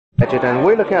gadget, and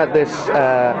we're looking at this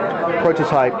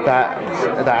prototype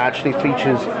that actually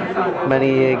features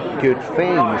many good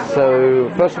things.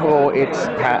 So first of all, it's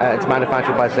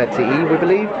manufactured by ZTE, we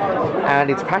believe, and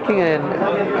it's packing in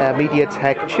a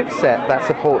MediaTek chipset that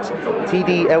supports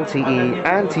TD-LTE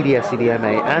and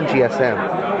TD-SCDMA and GSM,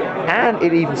 and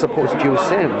it even supports dual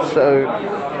SIM. So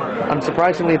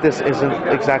unsurprisingly, this isn't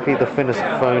exactly the thinnest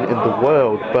phone in the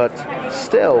world, but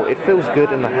still, it feels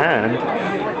good in the hand.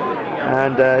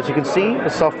 And as you can see, the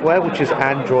software, which is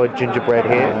Android Gingerbread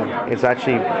here, is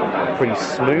actually pretty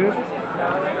smooth.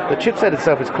 The chipset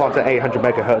itself is clocked at 800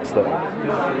 megahertz though.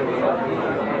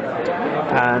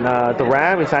 And the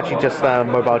RAM is actually just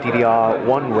mobile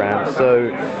DDR1 RAM, so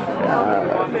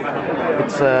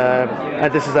it's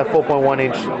and this is a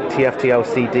 4.1-inch TFT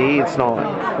LCD. It's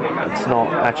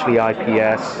not actually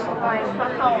IPS.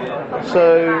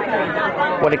 So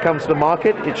when it comes to the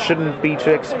market, it shouldn't be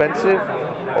too expensive,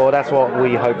 or that's what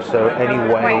we hope so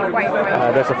anyway.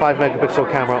 There's a 5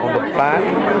 megapixel camera on the back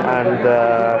and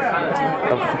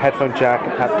a headphone jack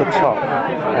at the top,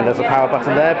 and there's a power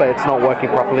button there, but it's not working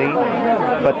properly.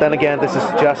 But then again, this is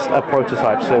just a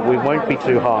prototype, so we won't be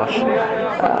too harsh.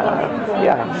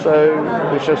 Yeah, so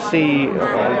we shall see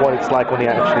what it's like when it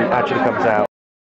actually comes out.